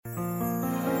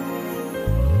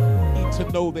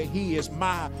to know that he is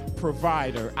my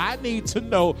provider. I need to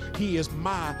know he is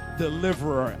my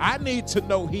deliverer. I need to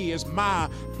know he is my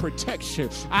protection.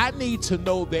 I need to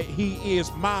know that he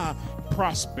is my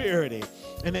prosperity.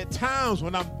 And at times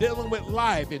when I'm dealing with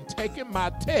life and taking my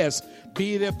tests,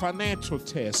 be it a financial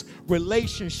test,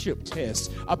 relationship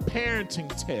test, a parenting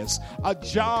test, a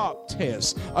job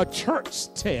test, a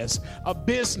church test, a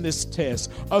business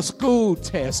test, a school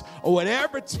test, or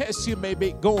whatever test you may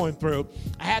be going through,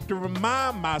 I have to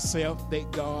remind myself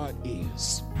that God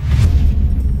is.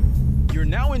 You're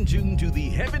now in tune to the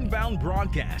Heaven Bound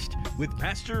broadcast with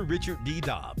Pastor Richard D.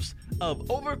 Dobbs of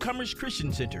Overcomers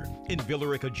Christian Center in Villa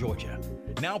Rica, Georgia.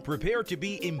 Now prepare to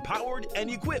be empowered and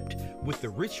equipped with the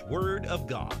rich word of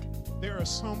God. There are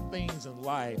some things in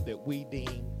life that we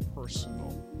deem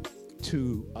personal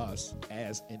to us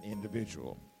as an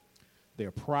individual. They're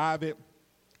private,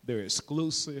 they're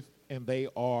exclusive, and they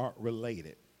are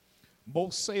related.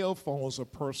 Most cell phones are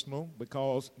personal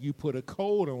because you put a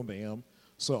code on them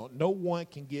so no one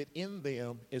can get in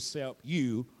them except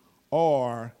you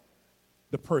or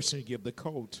the person you give the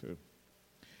code to.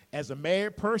 As a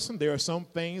married person, there are some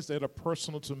things that are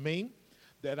personal to me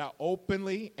that I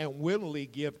openly and willingly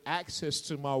give access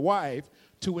to my wife,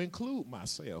 to include my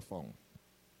cell phone.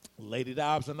 Lady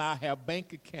Dobbs and I have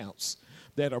bank accounts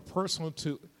that are personal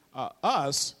to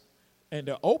us, and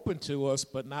they're open to us,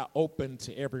 but not open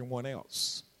to everyone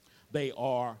else. They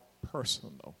are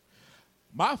personal.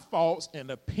 My thoughts and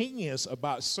opinions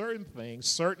about certain things,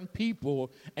 certain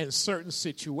people, and certain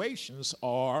situations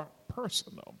are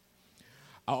personal.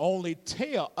 I only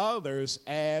tell others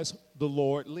as the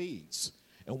Lord leads.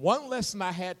 And one lesson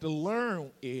I had to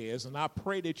learn is, and I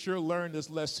pray that you'll learn this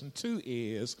lesson too,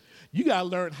 is you got to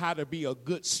learn how to be a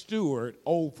good steward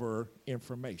over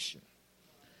information.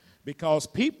 Because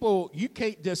people, you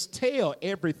can't just tell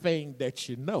everything that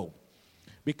you know,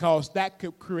 because that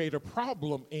could create a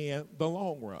problem in the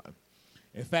long run.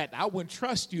 In fact, I wouldn't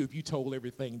trust you if you told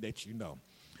everything that you know.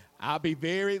 I'll be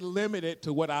very limited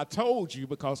to what I told you,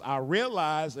 because I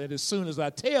realize that as soon as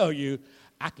I tell you,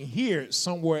 I can hear it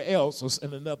somewhere else or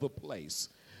in another place,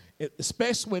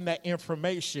 especially when that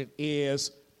information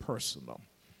is personal.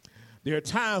 There are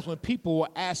times when people will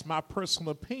ask my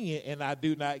personal opinion and I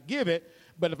do not give it,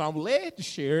 but if I'm led to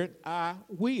share it, I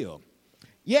will.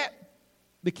 Yet,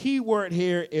 the key word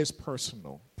here is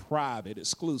personal, private,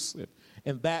 exclusive,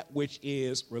 and that which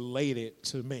is related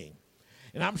to me.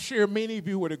 And I'm sure many of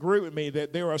you would agree with me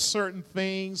that there are certain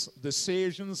things,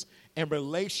 decisions, and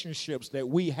relationships that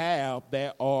we have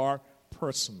that are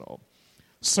personal.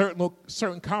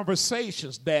 Certain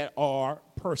conversations that are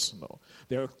personal.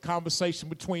 There are conversations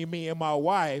between me and my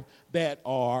wife that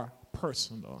are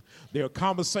personal. There are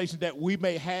conversations that we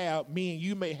may have, me and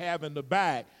you may have in the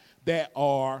back, that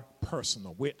are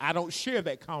personal. I don't share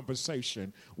that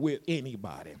conversation with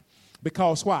anybody.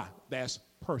 Because why? That's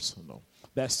personal.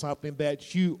 That's something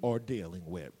that you are dealing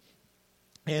with.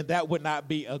 And that would not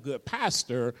be a good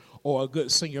pastor or a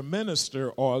good senior minister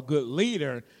or a good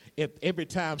leader if every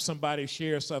time somebody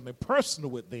shares something personal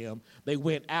with them, they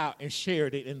went out and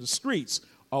shared it in the streets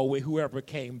or with whoever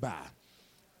came by.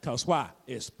 Because why?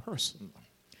 It's personal.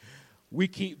 We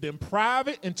keep them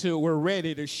private until we're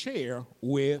ready to share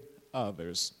with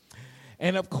others.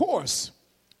 And of course,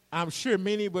 I'm sure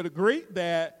many would agree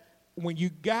that when you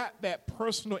got that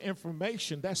personal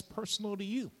information, that's personal to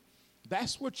you.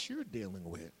 That's what you're dealing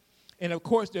with. And of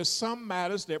course, there's some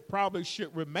matters that probably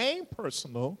should remain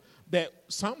personal that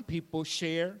some people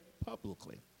share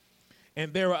publicly.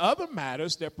 And there are other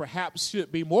matters that perhaps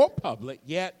should be more public,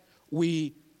 yet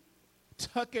we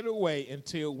tuck it away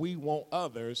until we want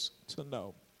others to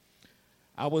know.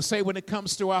 I will say when it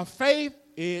comes to our faith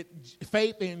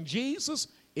in Jesus,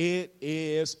 it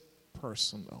is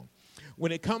personal.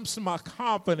 When it comes to my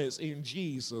confidence in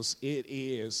Jesus, it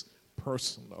is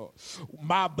personal.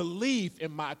 My belief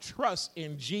and my trust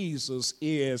in Jesus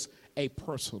is a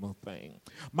personal thing.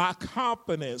 My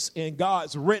confidence in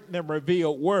God's written and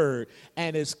revealed word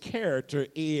and his character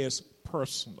is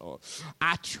personal.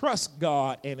 I trust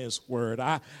God and his word.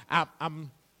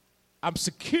 I'm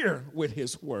secure with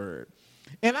his word.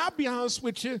 And I'll be honest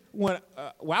with you, when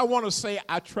I want to say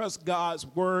I trust God's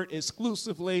word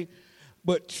exclusively,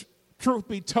 but truth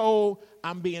be told,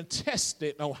 I'm being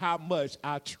tested on how much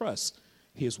I trust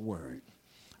his word.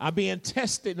 I'm being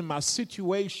tested in my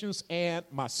situations and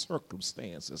my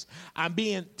circumstances. I'm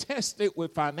being tested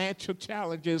with financial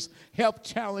challenges, health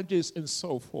challenges, and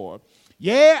so forth.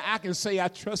 Yeah, I can say I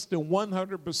trust him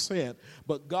 100%,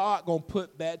 but God going to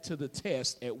put that to the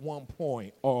test at one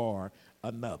point or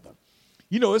another.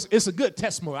 You know, it's a good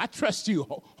testimony. I trust you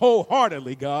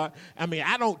wholeheartedly, God. I mean,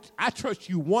 I trust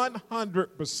you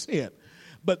 100%.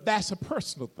 But that's a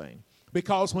personal thing.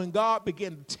 Because when God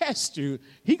begins to test you,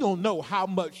 he going to know how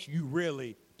much you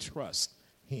really trust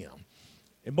him.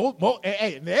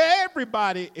 And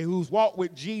everybody who's walked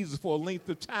with Jesus for a length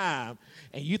of time,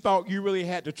 and you thought you really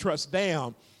had to trust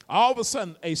down, all of a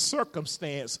sudden a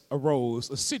circumstance arose,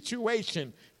 a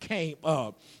situation came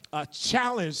up, a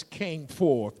challenge came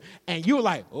forth, and you were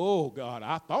like, oh, God,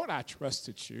 I thought I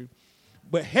trusted you,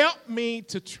 but help me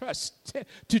to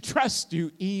trust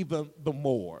you even the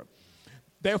more.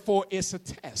 Therefore, it's a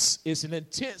test. It's an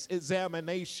intense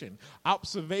examination,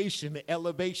 observation, the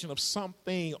elevation of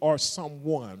something or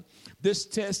someone. This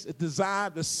test is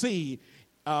designed to see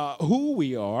who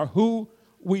we are, who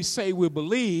we say we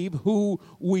believe, who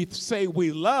we say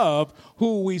we love,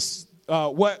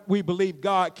 what we believe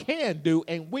God can do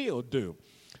and will do.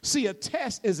 See, a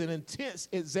test is an intense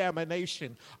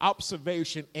examination,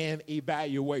 observation, and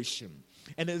evaluation.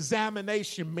 An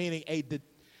examination meaning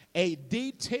a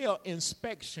detailed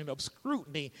inspection of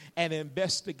scrutiny and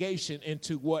investigation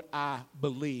into what I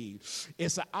believe.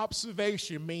 It's an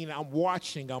observation, meaning I'm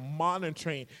watching, I'm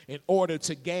monitoring in order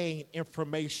to gain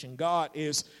information. God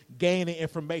is gaining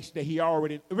information that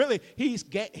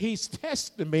he's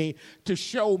testing me to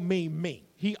show me.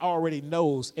 He already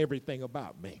knows everything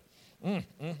about me. And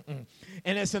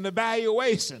it's an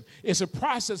evaluation. It's a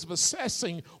process of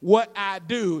assessing what I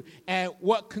do and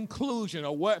what conclusion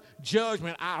or what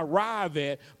judgment I arrive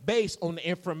at based on the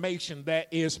information that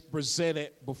is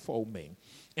presented before me.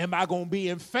 Am I going to be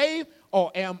in faith,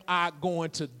 or am I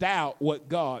going to doubt what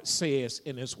God says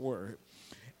in his word?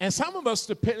 And some of us,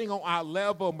 depending on our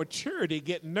level of maturity,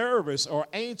 get nervous or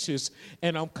anxious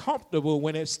and uncomfortable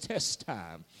when it's test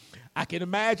time. I can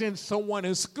imagine someone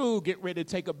in school get ready to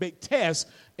take a big test.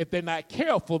 If they're not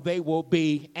careful, they will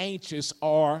be anxious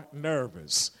or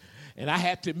nervous. And I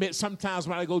have to admit, sometimes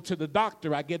when I go to the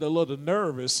doctor, I get a little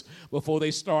nervous before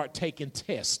they start taking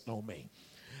tests on me.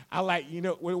 I like,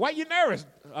 well, why are you nervous,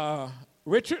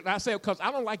 Richard? And I say, because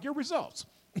I don't like your results.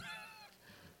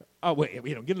 Oh, wait,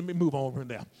 let me move on from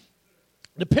there.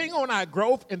 Depending on our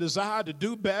growth and desire to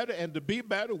do better and to be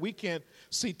better, we can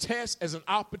see tests as an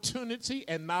opportunity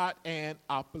and not an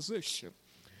opposition.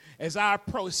 As I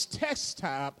approach test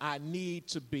time, I need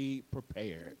to be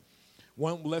prepared.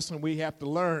 One lesson we have to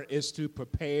learn is to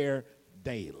prepare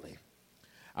daily.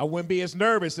 I wouldn't be as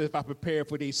nervous if I prepared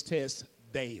for these tests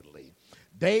daily.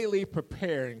 Daily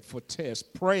preparing for tests,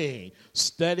 praying,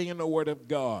 studying the Word of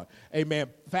God, amen,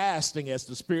 fasting as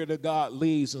the Spirit of God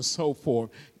leads and so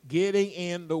forth, getting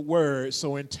in the Word,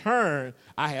 so in turn,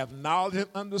 I have knowledge and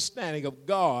understanding of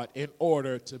God in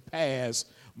order to pass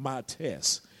my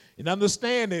test. And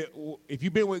understand that if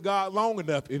you've been with God long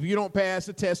enough, if you don't pass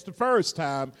the test the first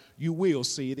time, you will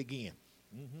see it again.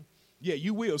 Mm-hmm. Yeah,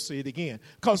 you will see it again.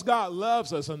 Because God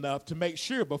loves us enough to make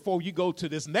sure before you go to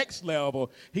this next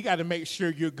level, he got to make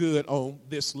sure you're good on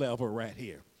this level right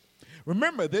here.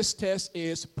 Remember, this test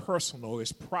is personal,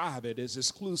 it's private, it's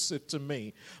exclusive to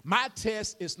me. My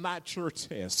test is not your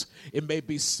test. It may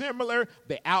be similar,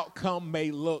 the outcome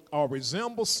may look or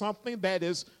resemble something that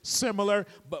is similar,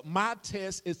 but my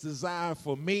test is designed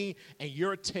for me and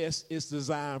your test is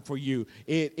designed for you.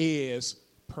 It is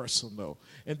personal.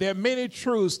 And there are many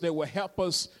truths that will help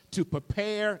us to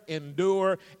prepare,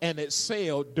 endure, and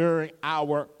excel during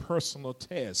our personal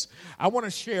tests. I want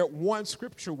to share one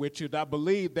scripture with you that I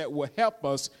believe that will help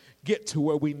us get to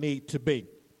where we need to be.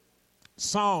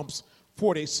 Psalms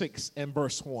 46 and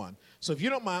verse 1. So if you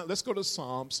don't mind, let's go to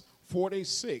Psalms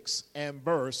 46 and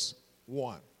verse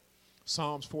 1.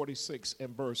 Psalms 46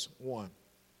 and verse 1.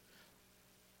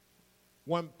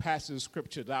 One passage of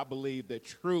scripture that I believe that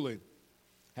truly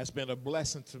has been a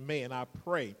blessing to me, and I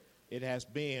pray it has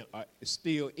been, it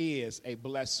still is a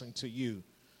blessing to you.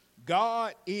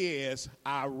 God is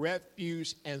our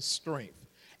refuge and strength,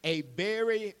 a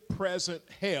very present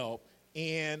help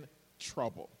in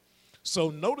trouble. So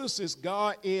notice this,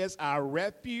 God is our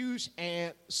refuge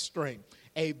and strength,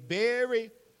 a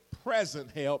very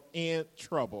present help in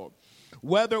trouble.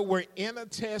 Whether we're in a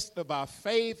test of our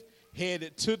faith,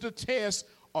 headed to the test,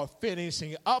 or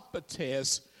finishing up a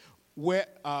test,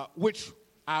 which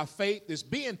our faith is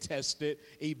being tested,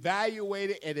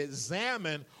 evaluated, and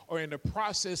examined, or in the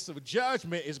process of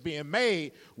judgment is being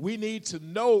made, we need to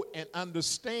know and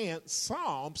understand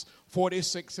Psalms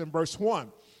 46 and verse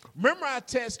 1. Remember, our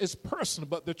test is personal,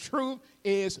 but the truth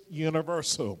is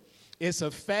universal. Its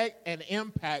effect and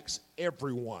impacts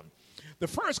everyone. The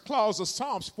first clause of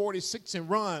Psalms 46 and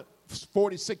 1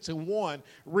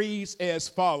 reads as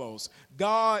follows: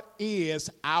 God is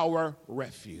our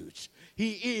refuge.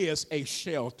 He is a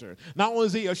shelter. Not only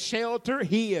is he a shelter,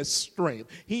 he is strength.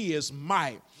 He is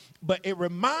might. But it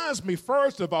reminds me,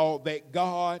 first of all, that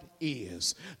God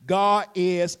is. God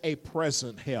is a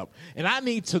present help. And I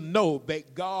need to know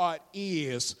that God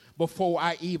is before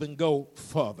I even go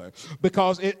further,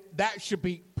 because that should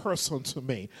be personal to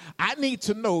me. I need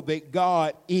to know that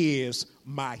God is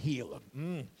my healer.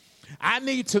 I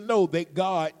need to know that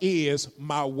God is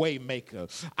my way maker.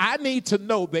 I need to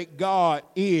know that God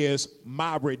is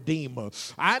my redeemer.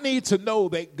 I need to know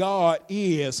that God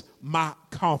is my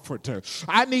comforter.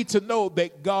 I need to know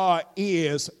that God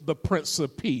is the Prince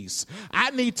of Peace.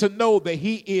 I need to know that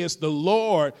he is the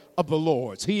Lord of the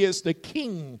Lords. He is the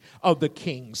King of the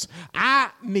Kings.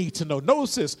 I need to know.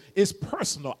 Notice this, it's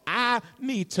personal. I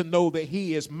need to know that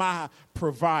he is my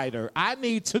provider. I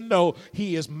need to know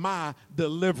he is my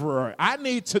deliverer. I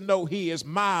need to know he is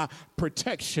my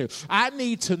protection. I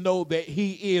need to know that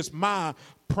he is my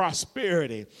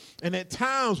prosperity. And at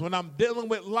times when I'm dealing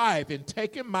with life and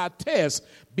taking my tests,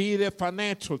 be it a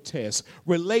financial test,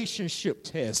 relationship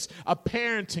test, a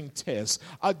parenting test,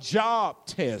 a job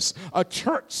test, a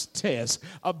church test,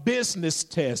 a business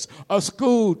test, a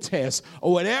school test,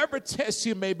 or whatever test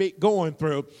you may be going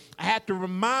through, I have to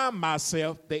remind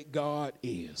myself that God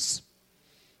is.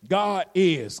 God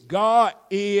is. God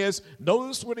is.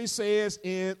 Notice what he says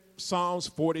in Psalms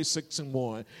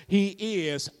 46:1. He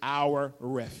is our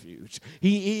refuge.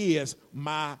 He is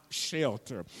my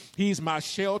shelter. He's my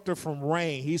shelter from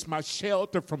rain. He's my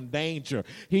shelter from danger.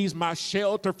 He's my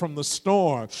shelter from the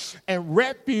storm and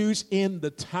refuge in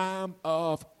the time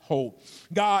of hope.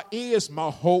 God is my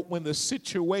hope when the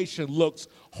situation looks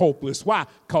hopeless. Why?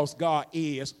 Because God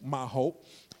is my hope.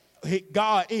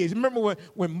 God is. Remember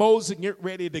when Moses get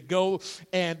ready to go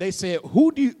and they said,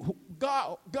 who do you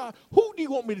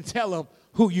want me to tell him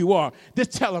who you are?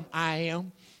 Just tell him I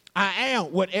am. I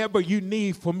am whatever you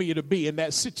need for me to be in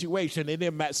that situation and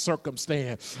in that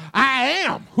circumstance. I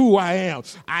am who I am.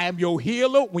 I am your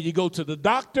healer when you go to the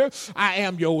doctor. I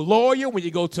am your lawyer when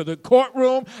you go to the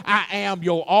courtroom. I am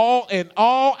your all in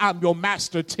all. I'm your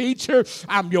master teacher.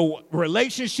 I'm your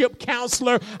relationship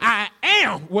counselor. I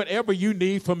am whatever you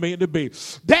need for me to be.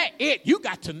 That it. You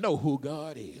got to know who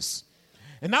God is.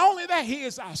 And not only that, he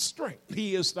is our strength.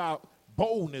 He is our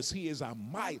boldness. He is our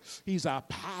might. He's our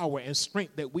power and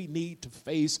strength that we need to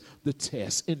face the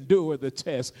test, endure the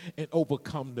test, and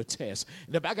overcome the test.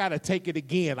 And if I got to take it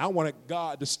again, I want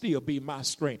God to still be my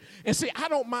strength. And see, I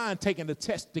don't mind taking the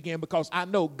test again because I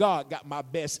know God got my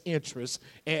best interests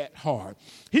at heart.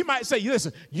 He might say,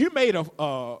 listen, you made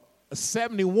a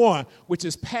 71, which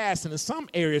is passing in some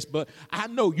areas, but I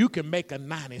know you can make a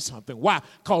 90-something. Why?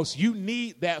 Because you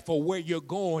need that for where you're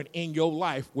going in your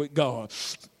life with God.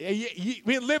 You've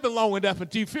been living long enough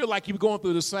until you feel like you're going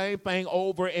through the same thing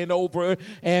over and over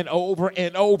and over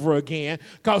and over again,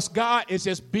 because God is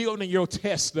just building your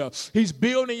test up. He's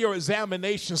building your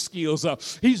examination skills up.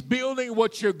 He's building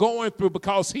what you're going through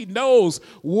because he knows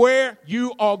where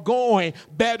you are going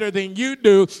better than you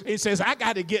do. He says, I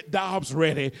got to get Dobbs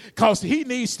ready, because he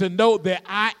needs to know that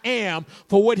I am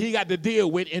for what he got to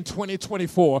deal with in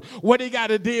 2024, what he got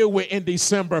to deal with in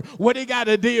December, what he got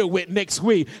to deal with next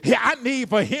week. I need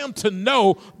for him to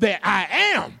know that I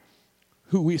am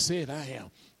who he said I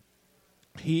am.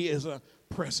 He is a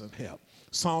present help.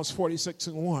 Psalms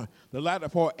 46:1, the latter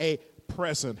part, a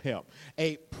present help,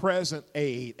 a present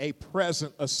aid, a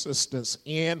present assistance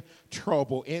in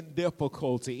trouble, in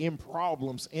difficulty, in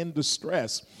problems, in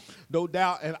distress. No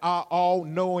doubt, and our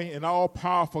all-knowing and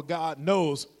all-powerful God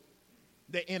knows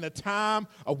that in a time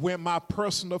of when my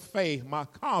personal faith, my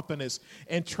confidence,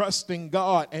 and trusting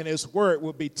God and his word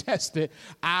will be tested,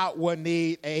 I will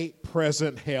need a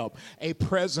present help, a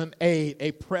present aid,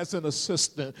 a present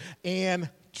assistance in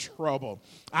trouble.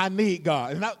 I need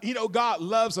God. And God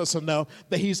loves us enough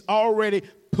that he's already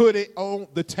put it on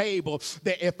the table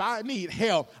that if I need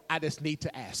help, I just need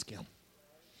to ask him.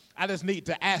 I just need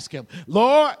to ask him,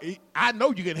 Lord, I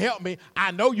know you can help me.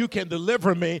 I know you can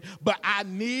deliver me, but I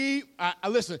need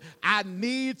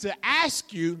to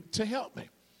ask you to help me.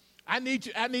 I need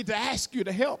to ask you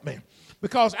to help me,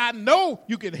 because I know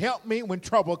you can help me when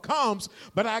trouble comes,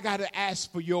 but I got to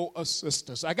ask for your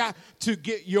assistance. I got to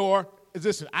get your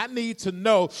assistance. I need to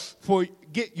know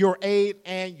get your aid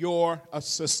and your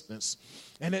assistance.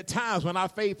 And at times when our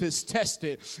faith is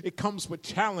tested, it comes with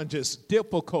challenges,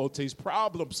 difficulties,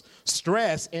 problems,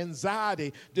 stress,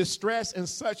 anxiety, distress, and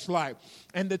such like.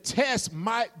 And the test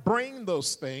might bring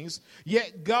those things,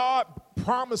 yet God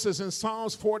promises in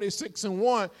Psalms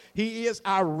 46:1, he is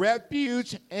our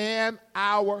refuge and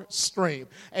our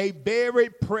strength, a very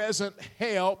present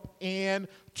help in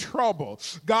trouble.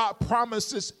 God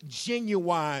promises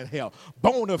genuine help,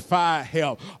 bona fide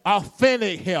help,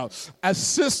 authentic help,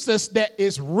 assistance that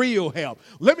is real help.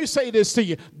 Let me say this to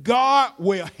you. God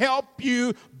will help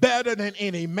you better than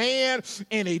any man,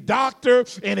 any doctor,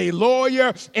 any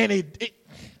lawyer,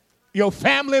 your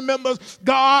family members.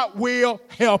 God will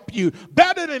help you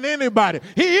better than anybody.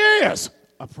 He is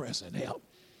a present help.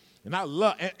 And I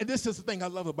love, and this is the thing I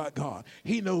love about God.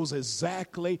 He knows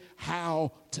exactly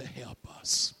how to help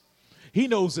us. He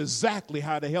knows exactly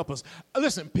how to help us.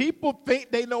 Listen, people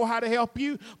think they know how to help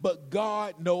you, but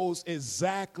God knows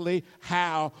exactly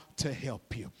how to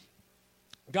help you.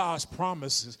 God's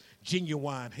promises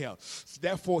genuine help.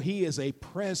 Therefore, he is a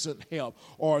present help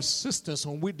or assistance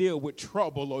when we deal with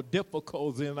trouble or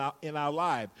difficulties in our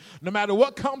life. No matter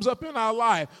what comes up in our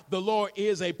life, the Lord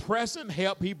is a present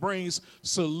help. He brings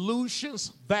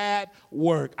solutions that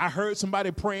work. I heard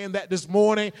somebody praying that this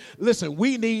morning. Listen,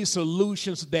 we need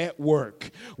solutions that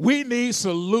work. We need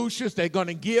solutions that are going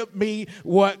to give me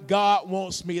what God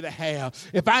wants me to have.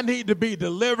 If I need to be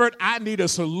delivered, I need a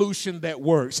solution that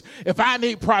works. If I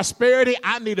need prosperity,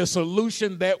 I need a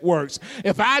solution that works.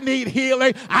 If I need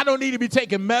healing, I don't need to be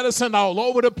taking medicine all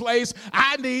over the place.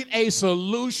 I need a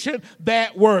solution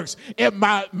that works. If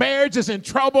my marriage is in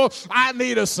trouble, I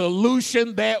need a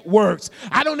solution that works.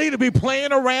 I don't need to be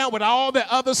playing around with all the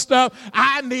other stuff.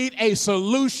 I need a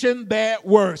solution that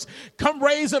works. Come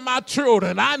raising my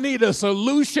children, I need a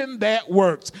solution that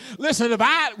works. Listen,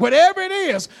 whatever it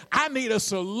is, I need a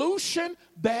solution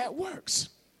that works.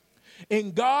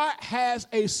 And God has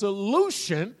a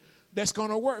solution that's going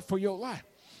to work for your life.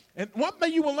 And one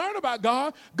thing you will learn about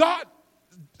God, God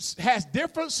has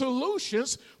different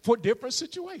solutions for different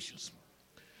situations.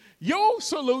 Your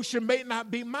solution may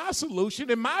not be my solution,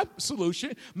 and my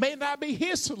solution may not be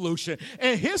his solution,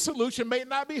 and his solution may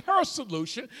not be her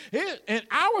solution, and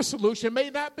our solution may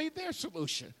not be their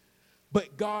solution.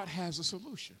 But God has a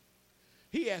solution.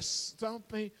 He has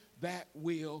something that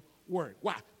will work.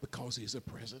 Why? Because he's a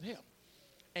present help.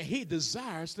 And he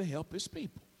desires to help his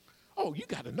people. Oh, you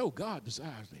got to know God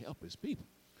desires to help his people.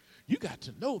 You got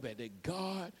to know that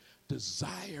God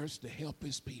desires to help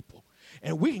his people.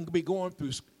 And we can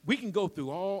go through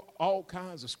all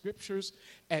kinds of scriptures,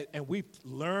 and we've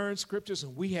learned scriptures,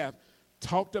 and we have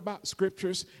talked about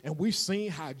scriptures, and we've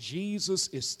seen how Jesus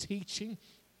is teaching,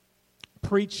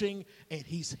 preaching, and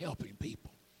he's helping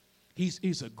people.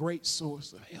 He's a great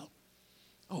source of help.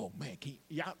 Oh, man, I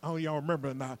don't know y'all remember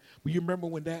or not, but you remember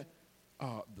when that,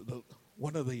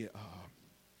 one of the,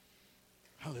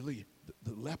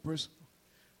 the lepers,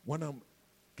 one of them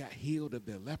got healed of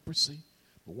their leprosy,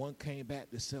 but one came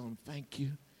back to tell him thank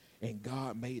you, and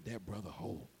God made that brother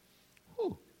whole.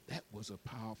 Whew, that was a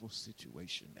powerful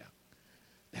situation now.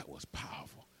 That was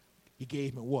powerful. He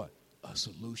gave him what? A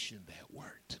solution that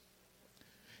worked.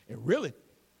 And really,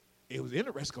 it was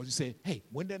interesting because he said, hey,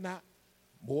 when there not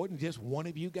more than just one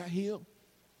of you got healed?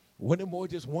 When there more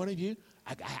than just one of you?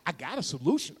 I got a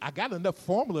solution. I got enough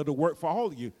formula to work for all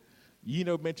of you. You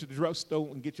know, been to the drugstore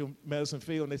and get your medicine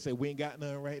filled, and they say, we ain't got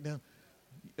none right now.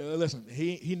 Listen,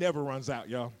 he never runs out,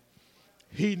 y'all.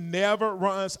 He never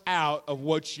runs out of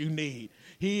what you need.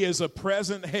 He is a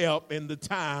present help in the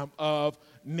time of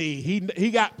need.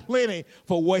 He got plenty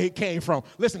for where he came from.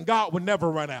 Listen, God will never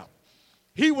run out.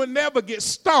 He will never get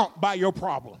stomped by your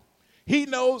problem. He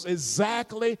knows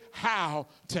exactly how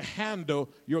to handle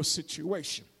your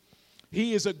situation.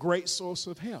 He is a great source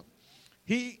of help.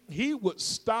 He would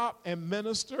stop and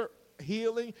minister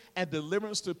healing and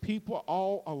deliverance to people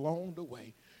all along the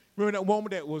way. Remember that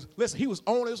woman he was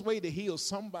on his way to heal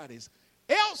somebody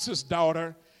else's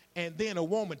daughter, and then a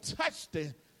woman touched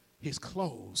his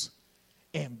clothes,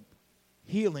 and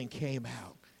healing came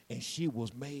out, and she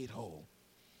was made whole.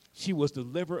 She was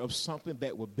delivered of something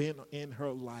that had been in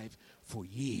her life for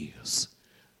years.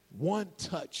 One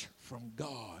touch from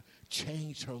God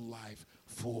changed her life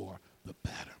for the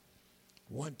better.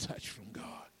 One touch from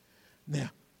God.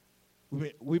 Now,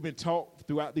 we've been taught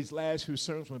throughout these last few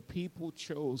sermons, when people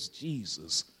chose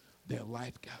Jesus, their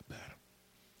life got better.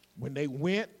 When they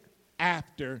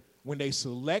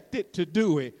selected to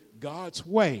do it God's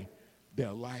way,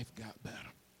 their life got better.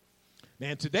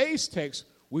 Now, in today's text,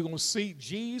 we're going to see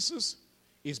Jesus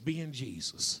is being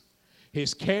Jesus.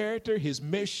 His character, his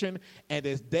mission, and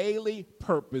his daily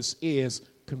purpose is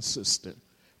consistent.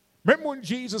 Remember when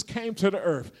Jesus came to the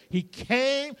earth? He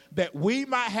came that we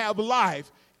might have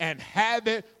life and have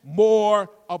it more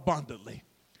abundantly.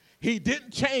 He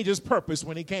didn't change his purpose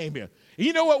when he came here.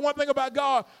 You know what? One thing about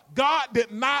God, God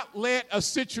did not let a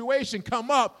situation come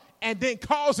up and then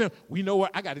cause him, well, you know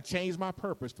what? I got to change my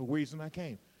purpose for the reason I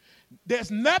came.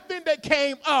 There's nothing that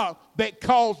came up that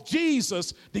caused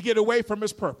Jesus to get away from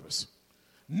his purpose.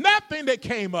 Nothing that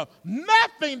came up.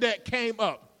 Nothing that came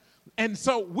up. And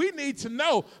so we need to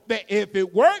know that if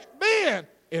it worked then,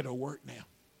 it'll work now.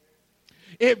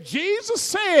 If Jesus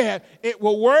said it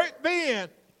will work then,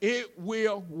 it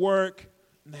will work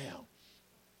now.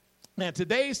 Now,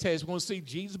 today's text, we're going to see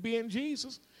Jesus being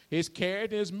Jesus, his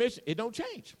character, his mission. It don't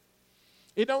change.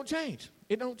 It don't change.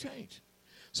 It don't change.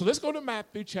 So let's go to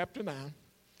Matthew chapter 9.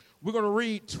 We're going to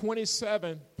read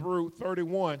 27 through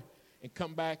 31 and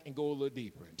come back and go a little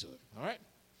deeper into it. All right?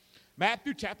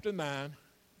 Matthew chapter 9,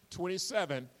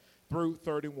 27 through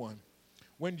 31.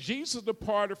 When Jesus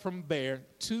departed from there,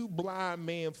 2 blind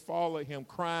men followed him,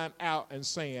 crying out and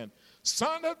saying,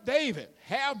 Son of David,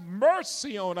 have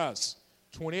mercy on us.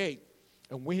 28.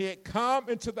 And when he had come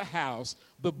into the house,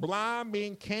 the blind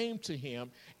men came to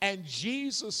him, and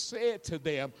Jesus said to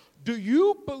them, Do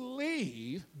you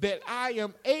believe that I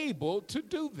am able to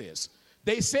do this?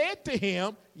 They said to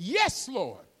him, Yes,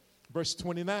 Lord. Verse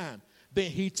 29. Then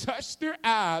he touched their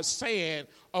eyes, saying,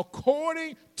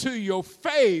 According to your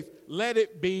faith, let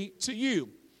it be to you.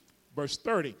 Verse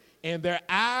 30. And their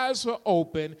eyes were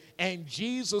open, and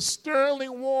Jesus sternly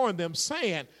warned them,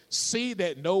 saying, See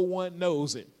that no one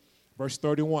knows it. Verse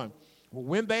 31.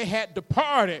 When they had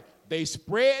departed, they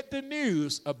spread the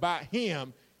news about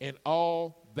him in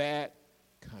all that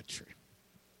country.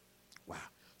 Wow.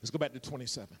 Let's go back to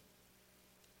 27.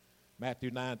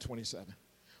 Matthew 9, 27.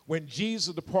 When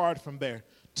Jesus departed from there,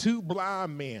 2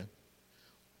 blind men,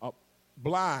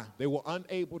 blind, they were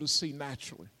unable to see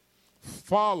naturally,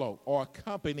 follow or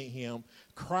accompany him,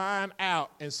 crying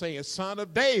out and saying, Son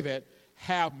of David,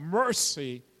 have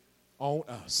mercy on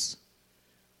us.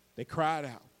 They cried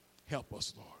out, help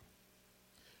us, Lord.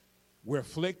 We're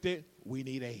afflicted. We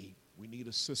need aid. We need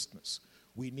assistance.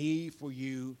 We need for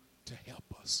you to help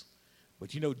us.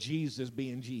 But you know, Jesus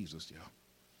being Jesus, y'all.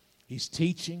 He's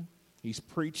teaching. He's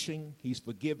preaching. He's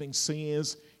forgiving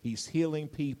sins. He's healing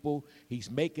people.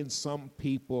 He's making some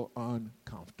people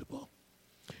uncomfortable.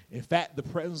 In fact, the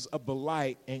presence of the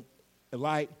light and the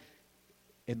light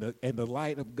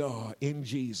of God in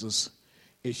Jesus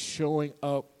is showing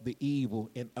up the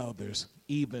evil in others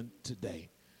even today.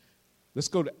 Let's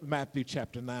go to Matthew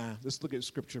chapter 9. Let's look at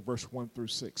scripture, verse 1 through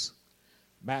 6.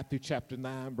 Matthew chapter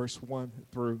 9, verse 1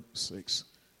 through 6.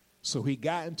 So he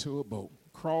got into a boat,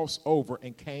 crossed over,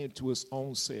 and came to his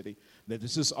own city. Now,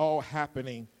 this is all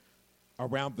happening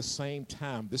around the same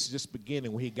time. This is just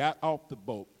beginning. When he got off the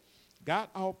boat, y'all.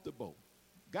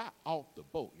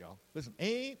 Listen,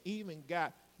 ain't even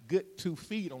got good 2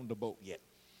 feet on the boat yet.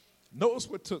 Notice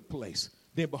what took place.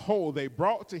 Then, behold, they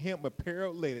brought to him a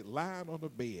paralytic lying on the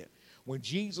bed. When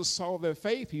Jesus saw their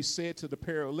faith, he said to the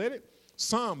paralytic,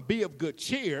 Son, be of good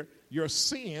cheer. Your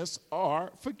sins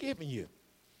are forgiven you.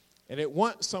 And at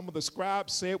once some of the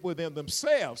scribes said within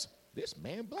themselves, This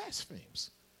man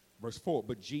blasphemes. Verse 4,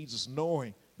 but Jesus,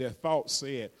 knowing their thoughts,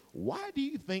 said, Why do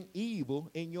you think evil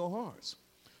in your hearts?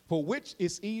 For which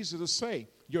is easier to say,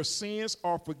 Your sins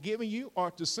are forgiven you, or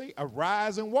to say,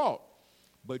 Arise and walk?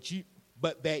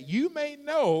 But that you may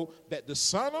know that the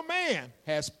Son of Man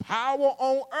has power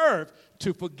on earth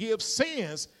to forgive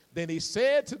sins, then he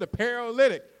said to the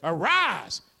paralytic,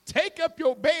 Arise, take up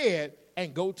your bed,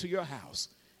 and go to your house.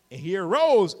 And he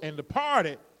arose and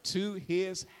departed to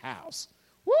his house.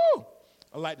 Woo!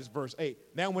 I like this verse 8.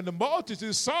 Now when the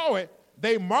multitude saw it,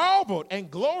 they marveled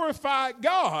and glorified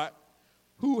God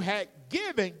who had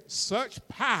given such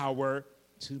power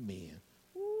to men.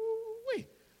 Woo-wee.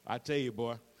 I tell you,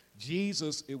 boy,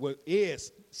 Jesus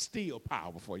is still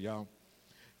powerful, y'all.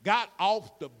 Got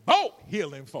off the boat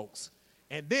healing folks.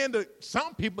 And then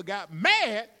some people got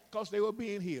mad because they were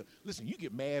being healed. Listen, you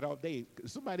get mad all day.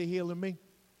 Is somebody healing me?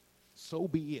 So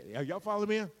be it. Are y'all following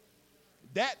me?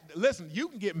 Listen, you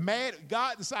can get mad.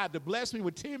 God decided to bless me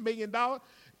with $10 million.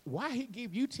 Why he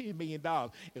give you $10 million?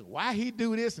 And why he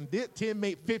do this and did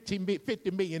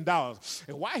 $50 million?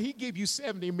 And why he give you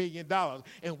 $70 million?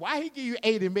 And why he give you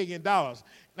 $80 million? And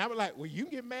I'm like, well, you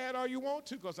can get mad all you want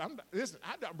to, because I'm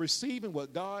receiving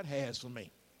what God has for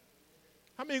me.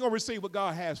 How many going to receive what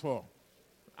God has for them?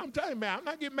 I'm telling you, man, I'm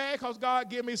not getting mad because God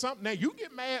give me something. Now, you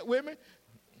get mad with me,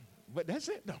 but that's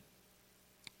it, though.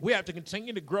 We have to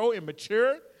continue to grow and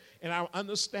mature in our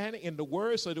understanding in the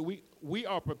word so that we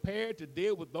are prepared to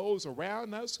deal with those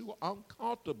around us who are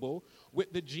uncomfortable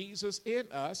with the Jesus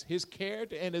in us, his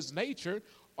character and his nature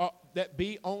that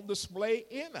be on display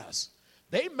in us.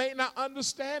 They may not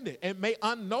understand it and may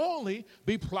unknowingly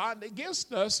be plotting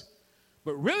against us,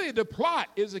 But really the plot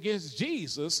is against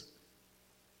Jesus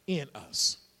in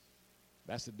us.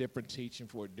 That's a different teaching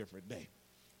for a different day.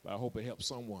 But I hope it helps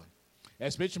someone.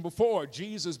 As mentioned before,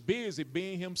 Jesus busy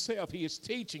being himself. He is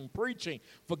teaching, preaching,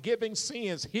 forgiving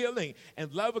sins, healing,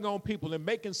 and loving on people and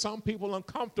making some people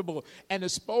uncomfortable and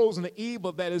exposing the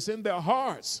evil that is in their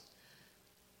hearts.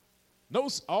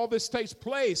 Notice all this takes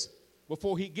place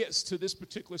before he gets to this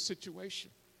particular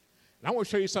situation. And I want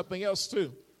to show you something else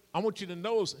too. I want you to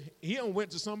notice he done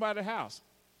went to somebody's house.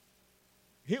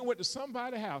 He went to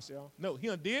somebody's house, y'all. No, he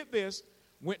done did this,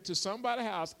 went to somebody's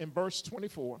house in verse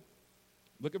 24.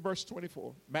 Look at verse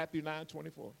 24, Matthew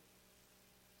 9:24.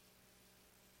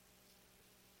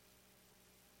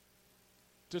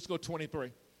 Just go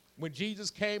 23. When Jesus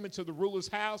came into the ruler's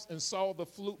house and saw the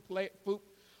flute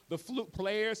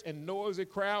players and noisy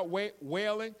crowd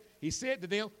wailing, he said to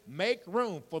them, "Make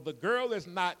room, for the girl is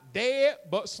not dead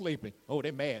but sleeping." Oh,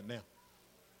 they're mad now.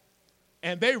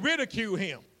 And they ridicule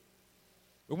him.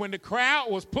 But when the crowd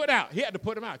was put out, he had to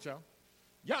put them out, y'all.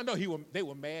 Y'all know they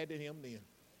were mad at him then.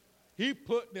 He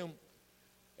put them,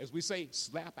 as we say,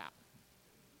 slap out.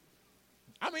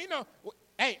 I mean,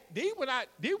 hey, these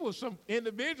were some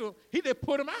individuals, he did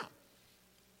put them out.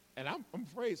 And I'm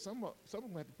afraid some of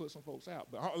them have to put some folks out.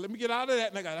 But let me get out of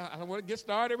that. I don't want to get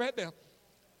started right there.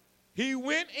 He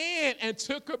went in and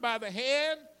took her by the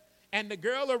hand, and the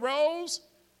girl arose,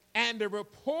 and the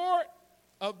report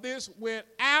of this went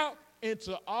out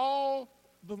into all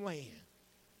the land.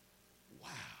 Wow.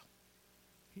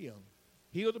 He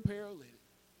healed the paralytic.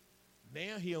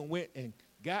 Now he went and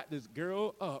got this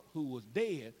girl up who was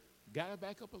dead, got her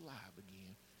back up alive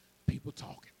again. People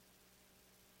talking.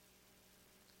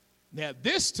 Now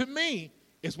this to me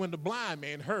is when the blind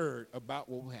man heard about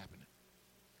what was happening.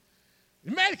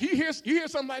 Imagine you hear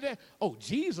something like that. Oh,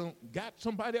 Jesus got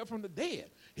somebody up from the dead.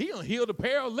 He done healed the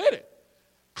paralytic.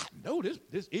 I know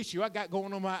this issue I got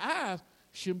going on my eyes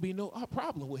shouldn't be no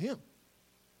problem with him.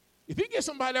 If he gets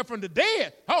somebody up from the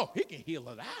dead, he can heal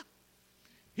it out.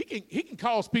 He can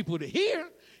cause people to hear.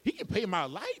 He can pay my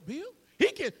light bill.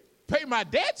 He can pay my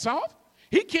debts off.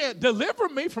 He can deliver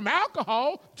me from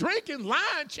alcohol, drinking,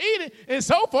 lying, cheating, and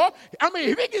so forth. I mean,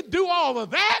 if he can do all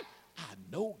of that, I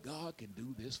know God can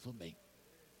do this for me.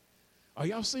 Are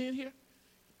y'all seeing here?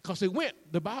 Because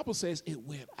the Bible says it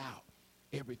went out,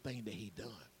 everything that he done.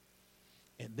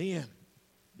 And then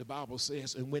the Bible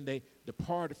says, and when they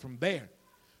departed from there,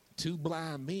 2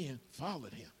 blind men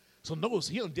followed him. So notice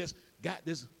he just got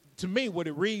this. To me, what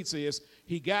it reads is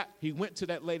he went to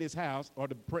that lady's house, or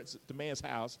the man's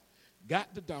house,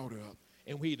 got the daughter up,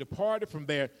 and when he departed from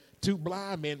there, 2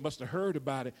 blind men must have heard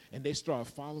about it, and they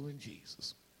started following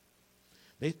Jesus.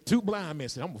 2 blind men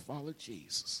said, "I'm going to follow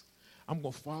Jesus. I'm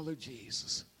going to follow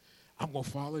Jesus. I'm going to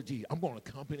follow Jesus. I'm going to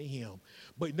accompany him."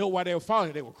 But you know why they were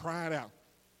following? They were crying out.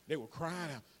 They were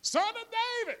crying out, "Son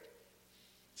of David,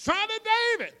 Son of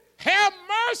David, have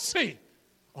mercy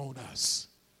on us."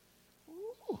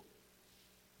 Ooh.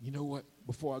 You know what?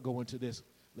 Before I go into this,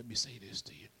 let me say this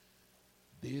to you.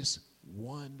 This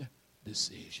one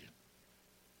decision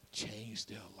changed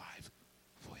their life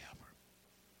forever.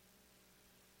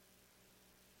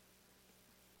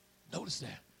 Notice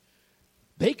that.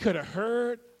 They could have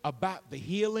heard about the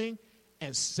healing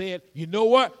and said, "You know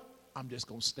what? I'm just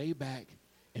going to stay back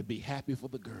and be happy for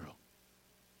the girl."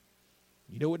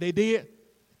 You know what they did?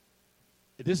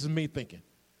 This is me thinking,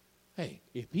 hey,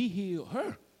 if he healed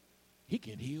her, he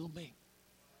can heal me.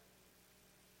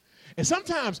 And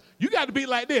sometimes you got to be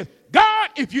like this.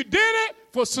 God, if you did it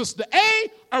for Sister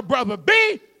A or Brother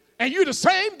B, and you're the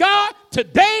same God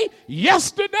today,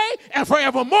 yesterday, and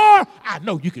forevermore, I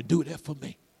know you can do that for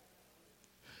me.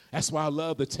 That's why I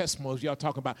love the testimonies y'all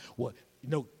talking about. Well,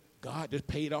 God just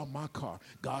paid off my car.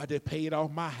 God just paid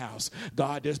off my house.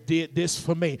 God just did this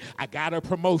for me. I got a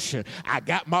promotion. I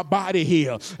got my body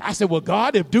healed. I said, well,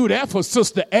 God, if do that for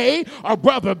Sister A or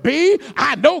Brother B,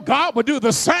 I know God will do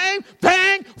the same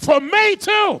thing for me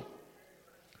too.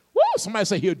 Woo! Somebody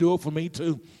say he'll do it for me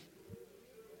too.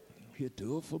 He'll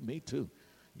do it for me too.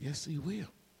 Yes, he will.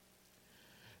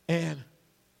 And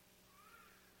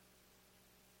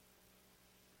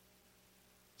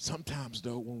sometimes,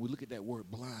 though, when we look at that word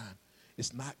blind,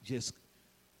 it's not just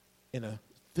in a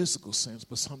physical sense,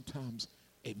 but sometimes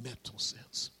a mental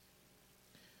sense.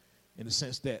 In the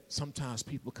sense that sometimes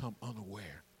people come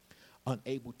unaware,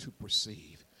 unable to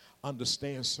perceive,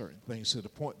 understand certain things to the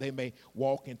point they may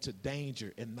walk into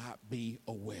danger and not be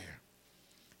aware.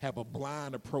 Have a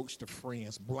blind approach to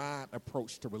friends, blind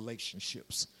approach to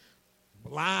relationships,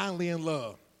 blindly in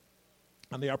love.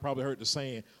 I know y'all probably heard the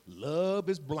saying, love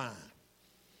is blind.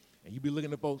 And you be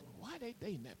looking at folks, why they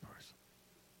dating that person?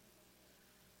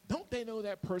 Don't they know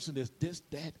that person is this,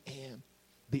 that, and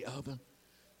the other?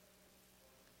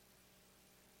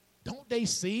 Don't they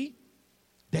see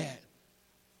that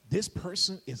this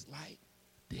person is like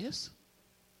this?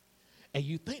 And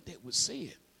you think they would see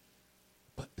it,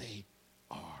 but they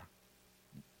are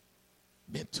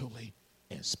mentally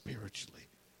and spiritually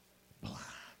blind.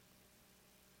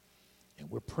 And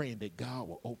we're praying that God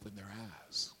will open their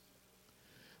eyes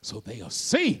so they'll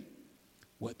see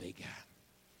what they got.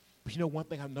 But you know one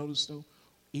thing I've noticed, though?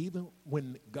 Even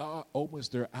when God opens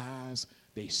their eyes,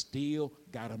 they still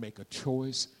got to make a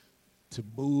choice to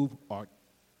move or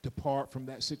depart from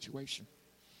that situation.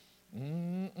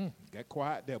 Got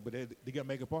quiet there, but they got to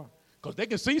make a part. Because they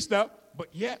can see stuff, but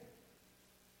yet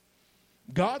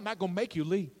God's not going to make you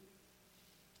leave.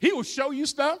 He will show you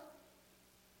stuff.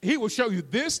 He will show you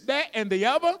this, that, and the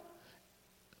other.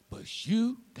 But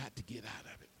you got to get out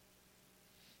of it.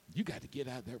 You got to get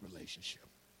out of that relationship.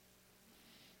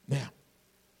 Now,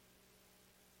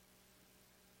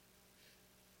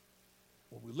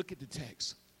 when we look at the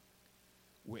text,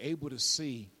 we're able to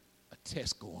see a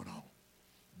test going on.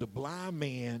 The blind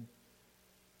man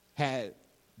had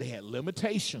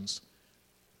limitations,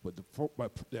 but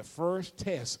their first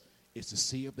test is to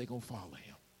see if they're going to follow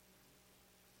him.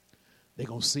 They're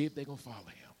going to see if they're going to follow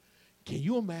him. Can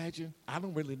you imagine? I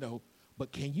don't really know,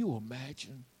 but can you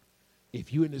imagine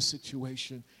if you're in this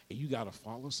situation and you got to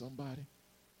follow somebody?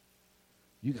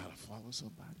 You got to follow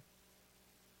somebody.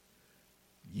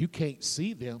 You can't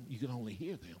see them. You can only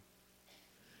hear them.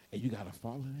 And you got to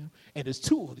follow them. And there's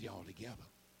two of y'all together.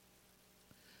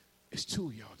 It's two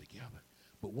of y'all together.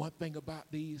 But one thing about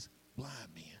these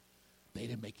blind men, they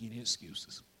didn't make any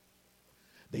excuses.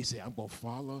 They said, I'm going to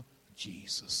follow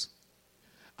Jesus.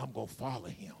 I'm going to follow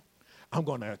him. I'm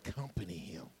going to accompany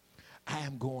him. I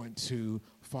am going to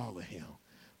follow him.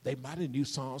 They might have knew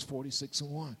Psalms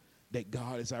 46:1, that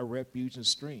God is our refuge and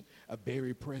strength, a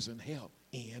very present help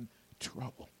in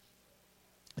trouble.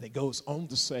 And it goes on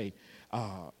to say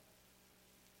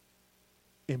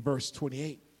in verse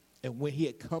 28, and when he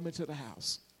had come into the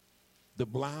house, the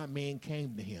blind man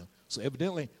came to him. So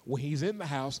evidently, when he's in the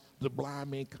house, the blind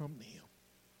man come to him.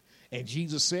 And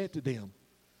Jesus said to them,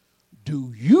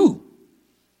 do you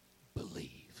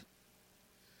believe?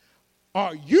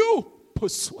 Are you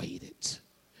persuaded?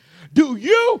 Do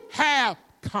you have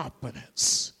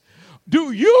confidence?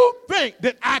 Do you think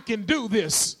that I can do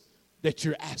this that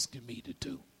you're asking me to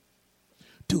do?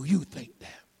 Do you think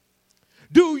that?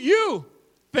 Do you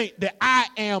think that I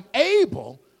am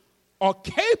able or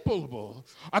capable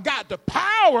or got the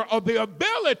power or the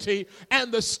ability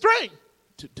and the strength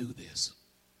to do this?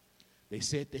 They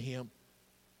said to him,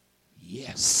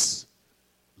 yes,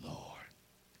 Lord.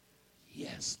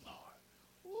 Yes,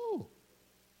 Lord. Ooh.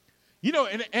 You know,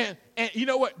 and you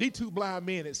know what? These two blind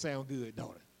men, it sound good,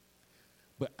 don't it?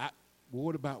 But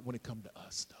what about when it comes to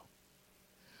us, though?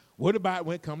 What about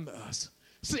when it comes to us?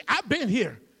 See, I've been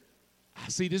here. I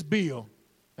see this bill.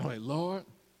 I'm like, Lord,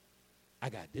 I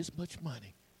got this much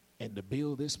money and the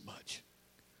bill this much.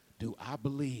 Do I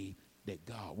believe that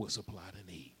God will supply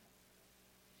the need?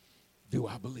 Do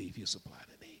I believe he'll supply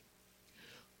the need?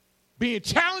 Being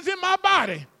challenged in my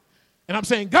body, and I'm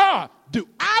saying, God, do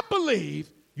I believe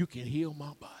you can heal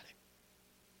my body?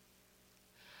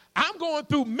 I'm going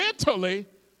through mentally,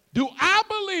 do I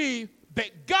believe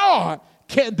that God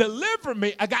can deliver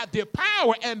me? I got the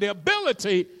power and the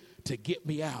ability to get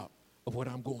me out of what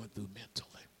I'm going through mentally.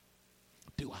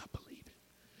 Do I believe it?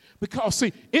 Because,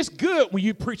 see, it's good when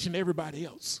you're preaching to everybody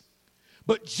else.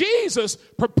 But Jesus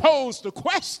proposed the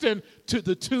question to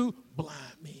the two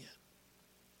blind men.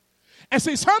 And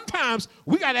see, sometimes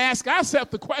we got to ask ourselves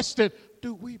the question,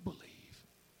 do we believe?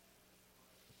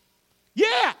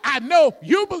 Yeah, I know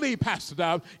you believe, Pastor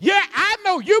Dobbs. Yeah, I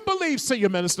know you believe, Senior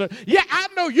Minister. Yeah, I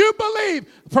know you believe,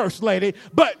 First Lady.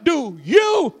 But do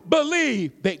you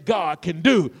believe that God can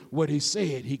do what he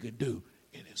said he could do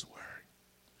in his word?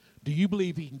 Do you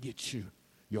believe he can get you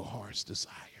your heart's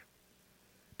desire?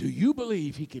 Do you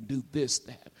believe he can do this,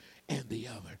 that, and the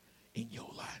other in your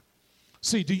life?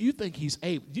 See, do you think he's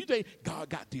able? Do you think God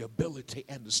got the ability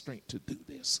and the strength to do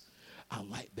this? I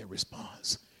like their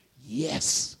response.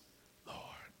 Yes, Lord.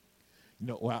 You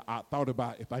know, well, I thought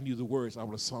about if I knew the words, I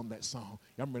would have sung that song.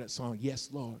 You remember that song? Yes,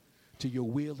 Lord, to your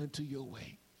will and to your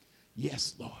way.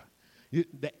 Yes, Lord.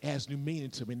 That has new meaning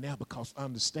to me now because I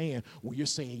understand when you're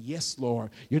saying yes,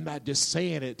 Lord, you're not just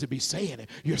saying it to be saying it.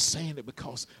 You're saying it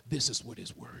because this is what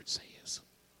his word says.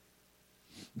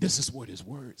 This is what his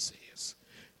word says.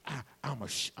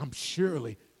 I'm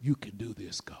surely you can do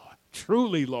this, God.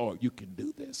 Truly, Lord, you can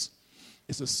do this.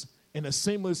 In a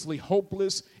seamlessly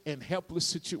hopeless and helpless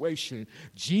situation,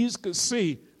 Jesus could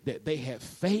see that they had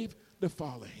faith to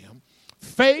follow him,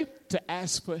 faith to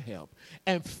ask for help,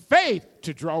 and faith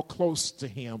to draw close to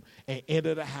him and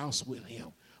enter the house with him.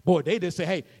 Boy, they just say,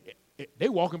 hey, they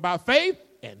walking by faith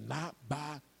and not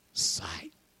by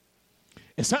sight.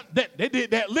 And they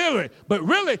did that literally, but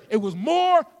really it was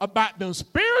more about them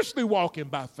spiritually walking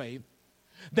by faith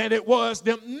than it was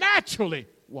them naturally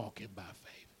walking by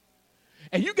faith.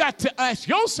 And you got to ask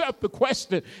yourself the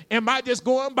question, am I just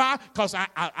going by because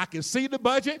I can see the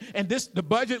budget and the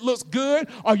budget looks good?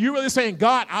 Or are you really saying,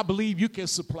 God, I believe you can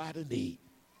supply the need?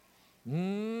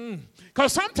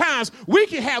 Because sometimes we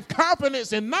can have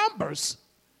confidence in numbers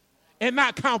and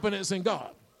not confidence in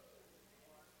God.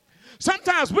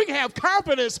 Sometimes we can have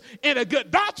confidence in a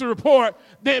good doctor report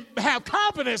than have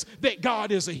confidence that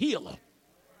God is a healer.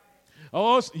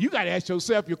 Oh, so you got to ask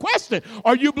yourself your question.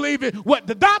 Are you believing what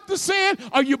the doctor said?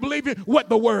 Or are you believing what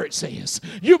the word says?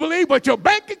 You believe what your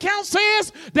bank account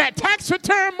says, that tax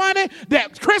return money,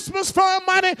 that Christmas fund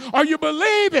money? Or you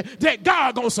believing that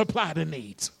God going to supply the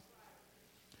needs?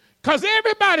 Because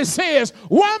everybody says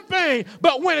one thing,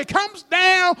 but when it comes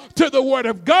down to the word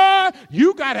of God,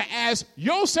 you got to ask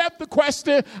yourself the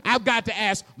question. I've got to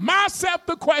ask myself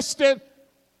the question,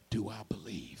 do I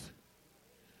believe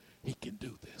he can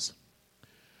do this?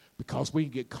 Because we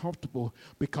can get comfortable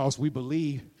because we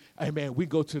believe, amen, we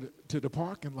go to the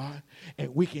parking lot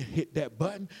and we can hit that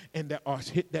button or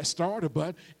hit that starter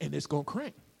button and it's going to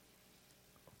crank.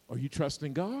 Are you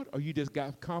trusting God or you just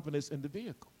got confidence in the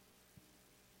vehicle?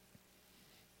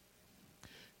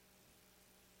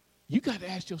 You got to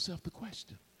ask yourself the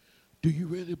question, do you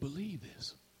really believe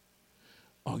this?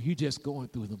 Or are you just going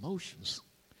through the motions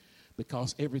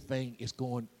because everything is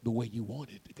going the way you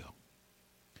want it to go?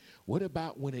 What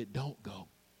about when it don't go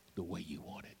the way you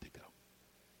want it to go?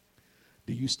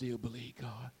 Do you still believe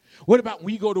God? What about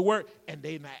when you go to work and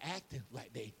they're not acting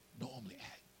like they normally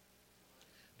act?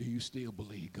 Do you still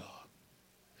believe God?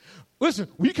 Listen,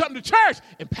 when you come to church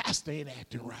and pastor ain't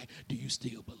acting right, do you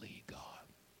still believe God?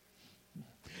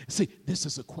 See, this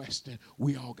is a question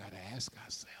we all got to ask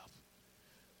ourselves.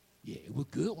 Yeah, it was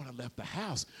good when I left the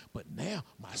house, but now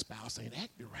my spouse ain't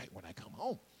acting right when I come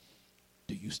home.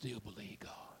 Do you still believe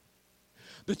God?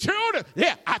 The children,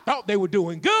 yeah, I thought they were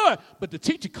doing good, but the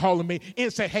teacher calling me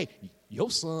and said, hey, your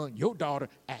son, your daughter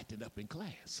acted up in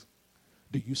class.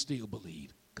 Do you still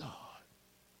believe God?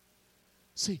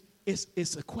 See,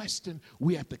 it's a question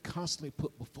we have to constantly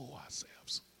put before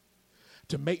ourselves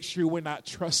to make sure we're not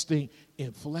trusting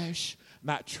in flesh,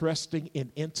 not trusting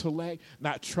in intellect,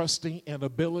 not trusting in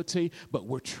ability, but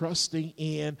we're trusting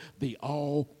in the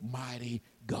Almighty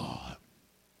God.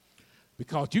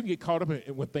 Because you can get caught up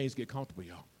in when things get comfortable,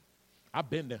 y'all. I've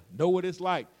been there. Know what it's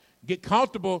like. Get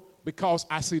comfortable because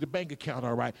I see the bank account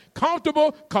all right.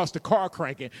 Comfortable because the car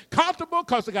cranking. Comfortable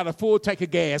because I got a full tank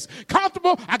of gas.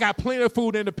 Comfortable, I got plenty of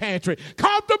food in the pantry.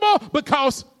 Comfortable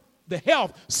because the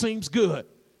health seems good.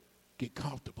 Get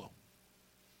comfortable.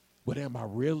 But am I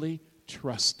really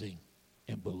trusting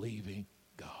and believing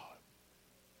God?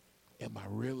 Am I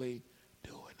really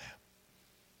doing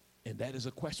that? And that is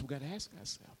a question we got to ask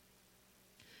ourselves.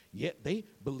 Yet they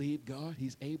believe God.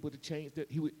 He's able to change that.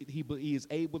 He is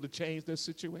able to change their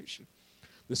situation.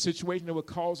 The situation that would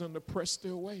cause them to press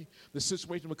their way. The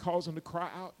situation that would cause them to cry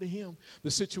out to him. The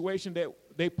situation that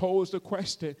they posed a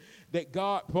question, that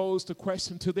God posed a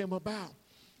question to them about.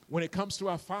 When it comes to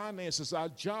our finances, our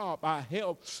job, our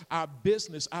health, our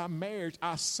business, our marriage,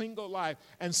 our single life,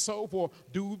 and so forth,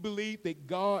 do we believe that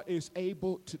God is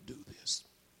able to do this?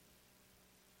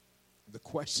 The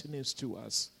question is to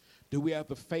us, do we have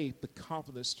the faith, the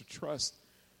confidence to trust,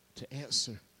 to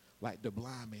answer like the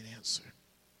blind man answered?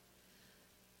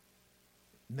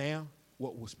 Now,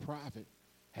 what was private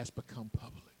has become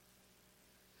public.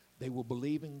 They will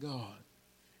believe in God,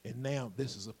 and now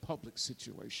this is a public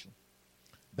situation.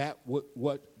 That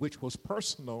which was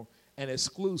personal and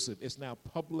exclusive is now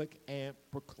public and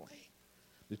proclaimed.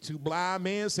 The two blind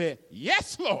men said,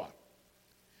 yes, Lord.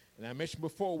 And I mentioned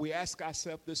before, we ask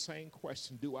ourselves the same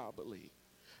question, do I believe?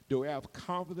 Do I have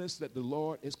confidence that the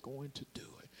Lord is going to do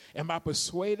it? Am I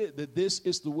persuaded that this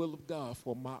is the will of God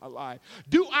for my life?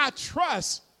 Do I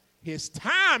trust his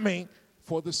timing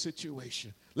for the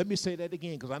situation? Let me say that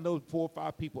again because I know 4 or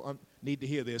 5 people need to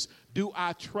hear this. Do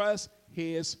I trust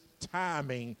his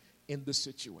timing in the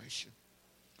situation?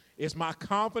 Is my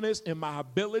confidence in my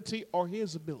ability or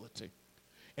his ability?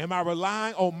 Am I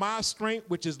relying on my strength,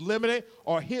 which is limited,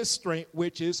 or his strength,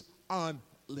 which is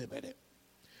unlimited?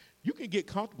 You can get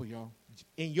comfortable, y'all,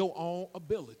 in your own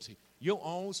ability, your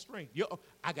own strength.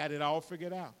 I got it all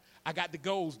figured out. I got the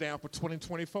goals down for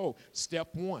 2024. Step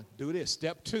 1, do this.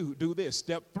 Step 2, do this.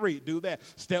 Step 3, do that.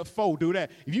 Step 4, do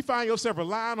that. If you find yourself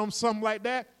relying on something like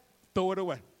that, throw it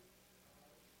away.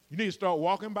 You need to start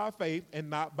walking by faith and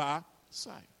not by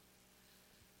sight.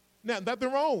 Now,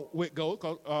 nothing wrong with goals,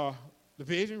 because the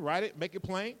vision, write it, make it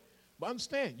plain. But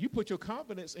understand, you put your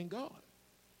confidence in God.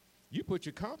 You put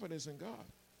your confidence in God.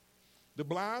 The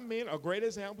blind men are great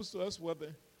examples to us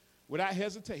without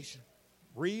hesitation,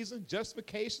 reason,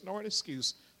 justification, or an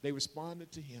excuse. They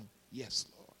responded to him, yes,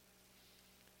 Lord.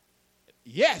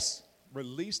 Yes,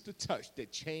 released the touch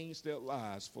that changed their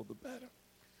lives for the better.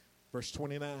 Verse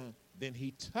 29, then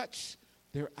he touched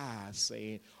their eyes,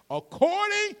 saying,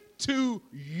 according to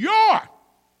your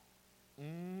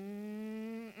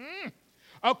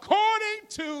according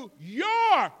to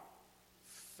your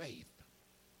faith.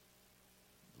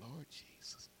 Lord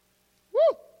Jesus.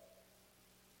 Woo!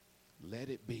 Let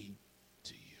it be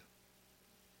to you.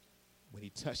 When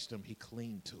he touched them, he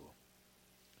clinged to them.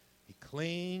 He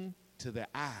clinged to their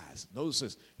eyes. Notice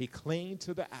this. He clinged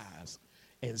to the eyes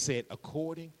and said,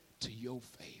 according to your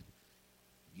faith,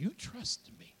 you trust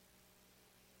me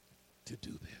to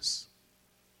do this.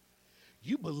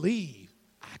 You believe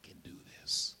I can do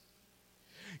this.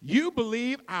 You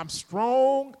believe I'm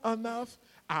strong enough,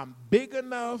 I'm big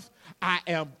enough, I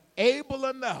am able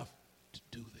enough to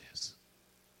do this.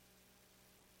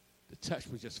 The touch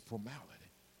was just formality.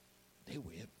 They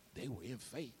were in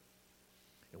faith.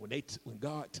 And when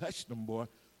God touched them, boy,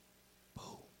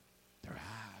 boom, their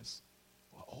eyes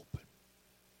were open.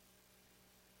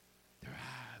 Their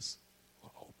eyes were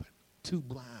open. Two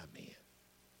blind men.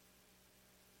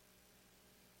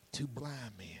 Two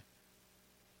blind men.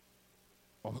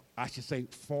 Or I should say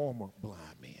former blind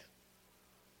men.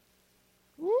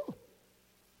 Woo.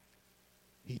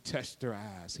 He touched their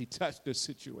eyes. He touched their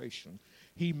situation.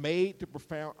 He made the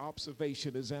profound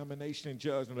observation, examination, and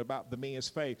judgment about the men's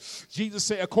faith. Jesus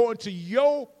said, according to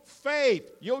your faith,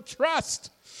 your trust,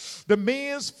 the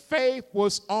men's faith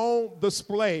was on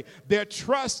display. Their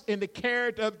trust in the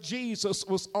character of Jesus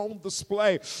was on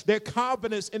display. Their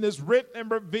confidence in his written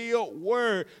and revealed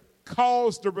word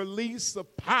caused the release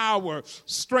of power,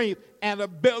 strength, and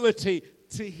ability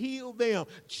to heal them.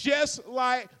 Just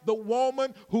like the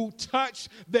woman who touched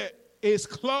his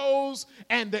clothes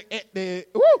and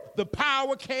the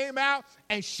power came out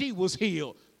and she was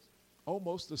healed.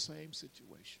 Almost the same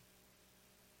situation.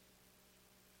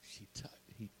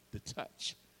 The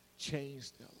touch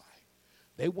changed their life.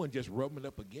 They weren't just rubbing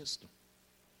up against him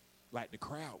like the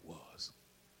crowd was.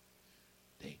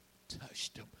 They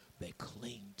touched him. They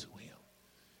cling to him.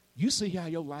 You see how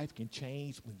your life can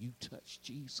change when you touch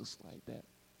Jesus like that?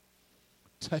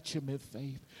 Touch him in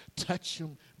faith. Touch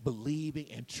him believing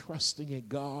and trusting in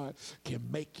God can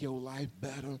make your life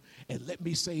better. And let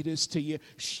me say this to you.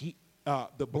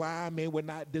 The blind men were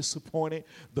not disappointed.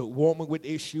 The woman with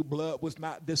issue of blood was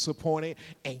not disappointed.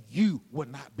 And you will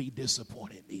not be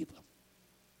disappointed either.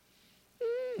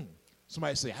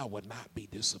 Somebody say, I would not be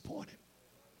disappointed.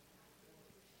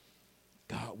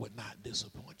 God would not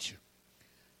disappoint you.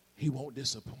 He won't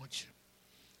disappoint you.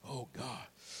 Oh, God.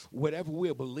 Whatever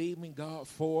we're believing God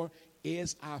for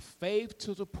is our faith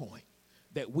to the point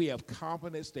that we have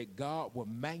confidence that God will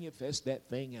manifest that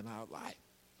thing in our life.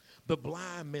 The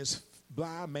blind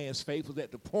man's faith was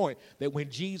at the point that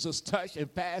when Jesus touched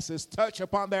and passed his touch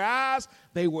upon their eyes,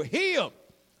 they were healed.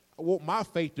 I want my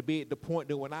faith to be at the point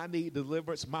that when I need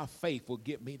deliverance, my faith will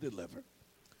get me delivered.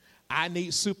 I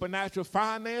need supernatural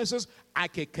finances. I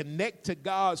can connect to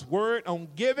God's word on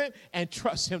giving and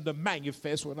trust him to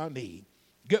manifest what I need.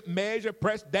 Good measure,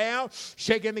 pressed down,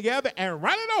 shaken together, and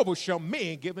running over shall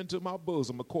men give into my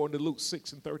bosom, according to Luke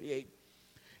 6:38.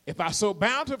 If I sow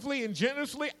bountifully and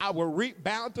generously, I will reap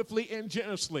bountifully and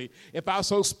generously. If I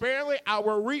sow sparingly, I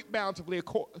will reap bountifully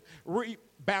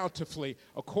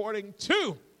according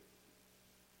to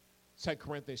 2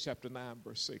 Corinthians chapter 9,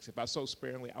 verse 6. If I sow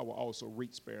sparingly, I will also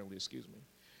reap sparingly.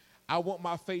 I want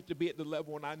my faith to be at the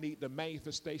level when I need the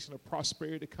manifestation of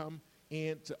prosperity to come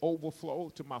in, to overflow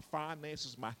to my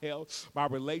finances, my health, my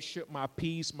relationship, my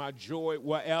peace, my joy,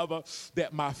 whatever,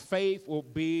 that my faith will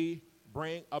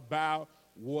bring about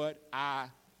what I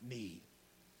need.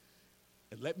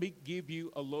 And let me give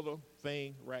you a little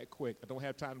thing right quick. I don't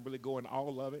have time to really go into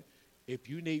all of it. If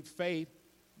you need faith,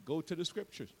 go to the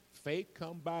scriptures. Faith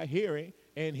comes by hearing,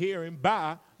 and hearing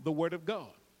by the word of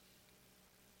God.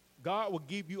 God will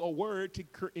give you a word to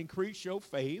increase your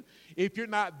faith. If you're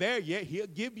not there yet, he'll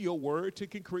give you a word to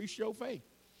increase your faith.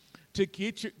 to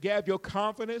get your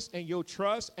confidence and your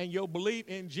trust and your belief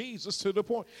in Jesus to the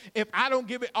point. If I don't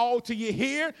give it all to you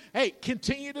here, hey,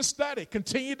 continue to study.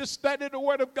 Continue to study the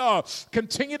Word of God.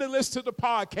 Continue to listen to the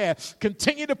podcast.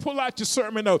 Continue to pull out your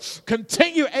sermon notes.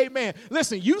 Continue, amen.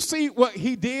 Listen, you see what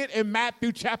he did in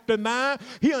Matthew chapter 9?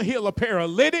 He done healed a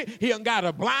paralytic. He done got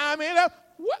a blind man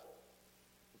up.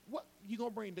 What you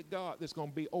going to bring to God that's going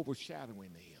to be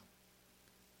overshadowing to him?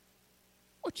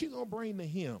 What you going to bring to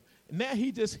him? Now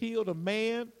he just healed a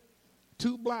man,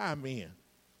 2 blind men,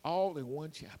 all in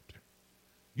one chapter.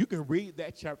 You can read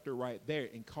that chapter right there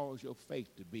and cause your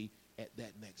faith to be at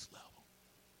that next level.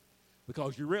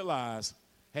 Because you realize,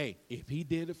 hey, if he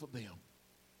did it for them,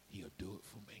 he'll do it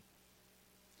for me.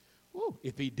 Woo,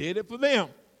 if he did it for them,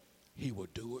 he will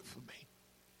do it for me.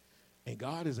 And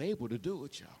God is able to do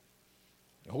it, y'all.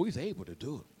 Oh, he's able to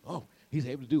do it. Oh, he's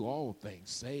able to do all things,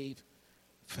 save,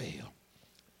 fail.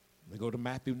 We go to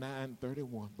Matthew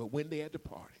 9:31. But when they had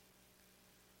departed.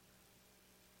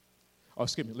 Oh,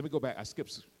 excuse me. Let me go back. I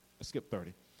skipped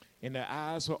 30. And their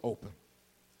eyes are open.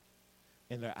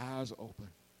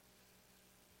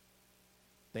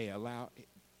 They allow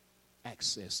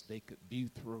access. They could view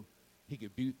through. He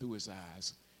could view through his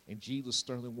eyes. And Jesus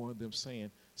sternly warned them,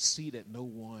 saying, see that no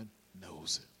one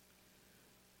knows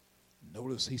it.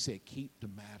 Notice he said, keep the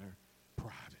matter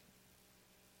private.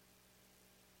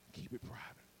 Keep it private.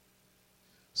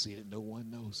 See that no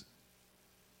one knows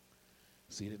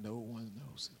it. See that no one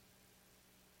knows it.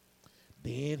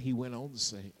 Then he went on to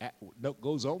say,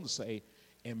 goes on to say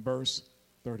in verse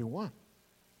 31,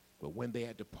 but when they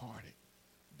had departed,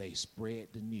 they spread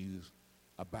the news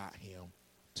about him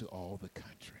to all the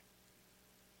country.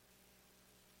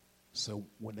 So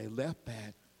when they left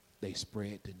that, they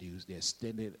spread the news. They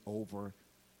extended over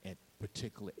a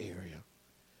particular area.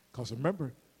 Because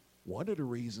remember, one of the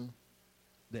reasons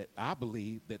that I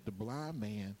believe that the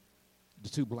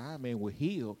 2 blind men were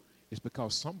healed is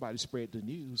because somebody spread the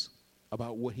news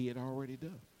about what he had already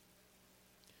done.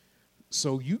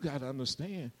 So you got to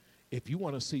understand, if you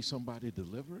want to see somebody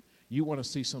delivered, you want to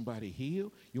see somebody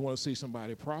healed, you want to see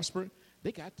somebody prosper,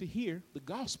 they got to hear the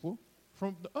gospel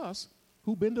from us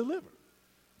who've been delivered,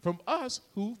 from us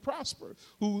who've prospered,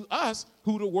 who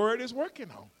the word is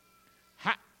working on.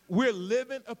 We're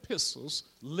living epistles,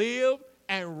 lived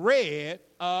and read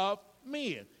of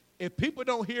men. If people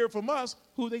don't hear from us,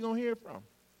 who are they going to hear from?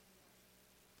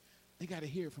 They got to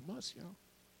hear from us, y'all.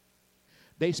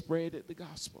 They spread the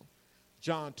gospel.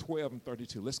 John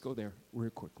 12:32. Let's go there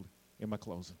real quickly in my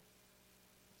closing.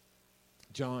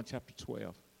 John chapter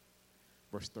 12,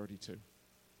 verse 32.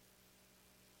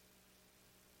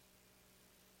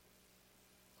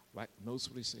 Notice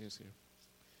what he says here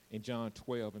in John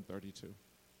 12:32.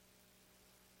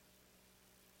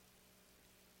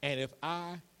 And if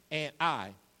I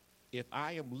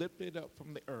am lifted up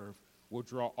from the earth, will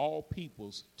draw all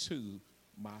peoples to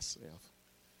myself.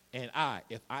 And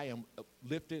if I am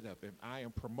lifted up, and I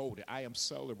am promoted, I am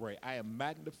celebrated, I am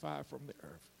magnified from the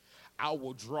earth, I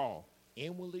will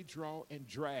inwardly draw and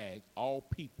drag all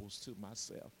peoples to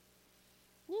myself.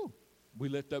 Woo. We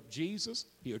lift up Jesus,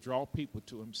 he'll draw people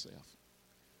to himself.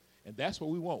 And that's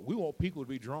what we want. We want people to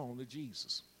be drawn to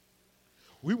Jesus.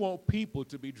 We want people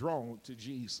to be drawn to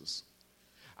Jesus.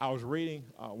 I was reading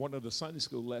one of the Sunday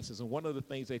school lessons, and one of the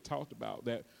things they talked about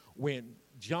that when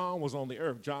John was on the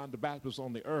earth, John the Baptist was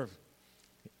on the earth,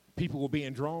 people were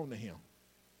being drawn to him.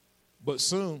 But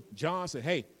soon, John said,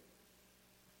 hey,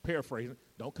 paraphrasing,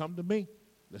 don't come to me.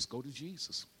 Let's go to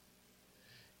Jesus.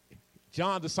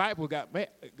 John's disciples got mad,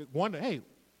 wondered, hey,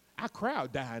 our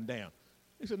crowd dying down.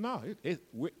 He said, no,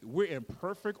 we're in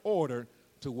perfect order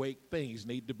to wait things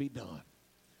need to be done.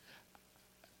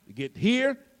 We get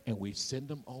here, and we send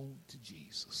them on to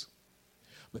Jesus.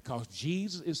 Because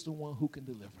Jesus is the one who can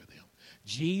deliver them.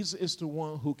 Jesus is the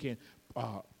one who can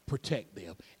protect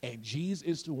them. And Jesus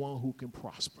is the one who can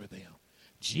prosper them.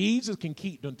 Jesus can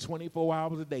keep them 24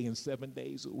 hours a day and 7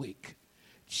 days a week.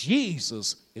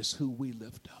 Jesus is who we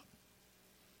lift up.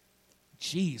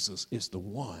 Jesus is the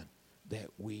one that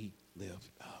we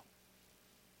lift up.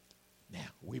 Now,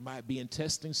 we might be in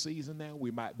testing season now.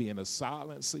 We might be in a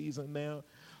silent season now.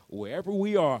 Wherever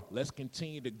we are, let's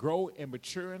continue to grow and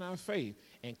mature in our faith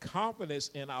and confidence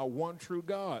in our one true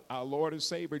God, our Lord and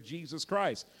Savior, Jesus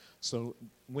Christ. So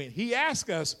when he asks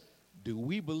us, do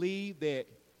we believe that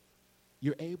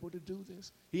you're able to do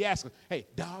this? He asks us, hey,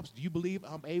 Dobbs, do you believe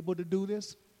I'm able to do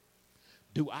this?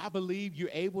 Do I believe you're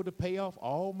able to pay off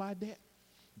all my debt?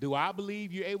 Do I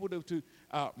believe you're able to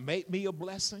make me a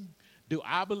blessing? Do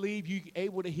I believe you're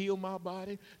able to heal my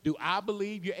body? Do I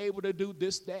believe you're able to do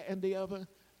this, that, and the other?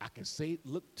 I can say,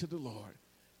 look to the Lord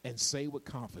and say with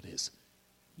confidence,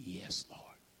 Yes, Lord.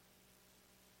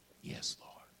 Yes,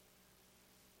 Lord.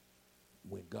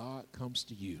 When God comes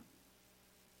to you,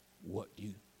 what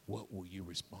will you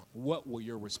respond? What will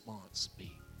your response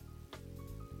be?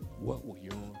 What will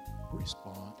your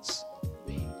response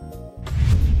be?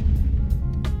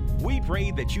 We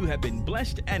pray that you have been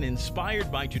blessed and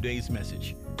inspired by today's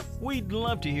message. We'd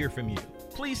love to hear from you.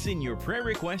 Please send your prayer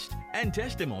requests and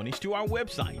testimonies to our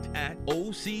website at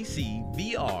occvr.org.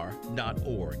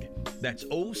 That's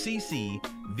occvr.org.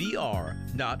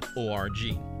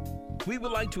 We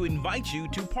would like to invite you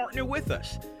to partner with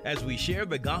us as we share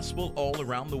the gospel all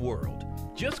around the world.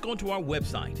 Just go to our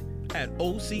website at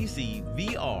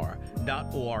occvr.org.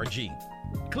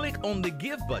 Click on the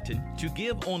Give button to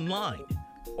give online,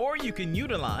 or you can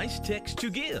utilize Text to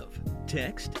Give.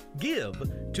 Text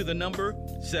GIVE to the number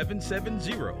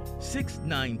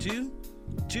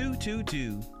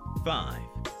 770-692-2225.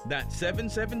 That's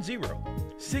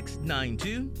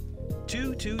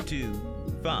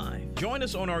 770-692-2225. Join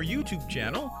us on our YouTube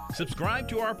channel, subscribe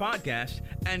to our podcast,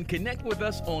 and connect with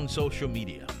us on social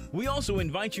media. We also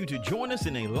invite you to join us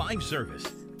in a live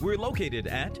service. We're located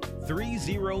at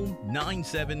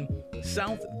 3097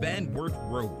 South Van Wert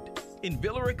Road in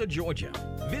Villarica, Georgia.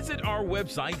 Visit our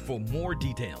website for more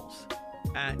details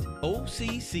at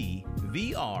occvr.org.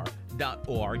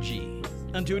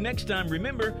 Until next time,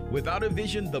 remember, without a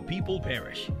vision, the people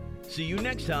perish. See you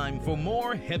next time for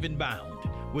more Heaven Bound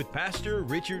with Pastor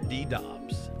Richard D.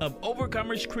 Dobbs of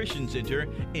Overcomers Christian Center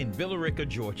in Villarica,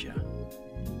 Georgia.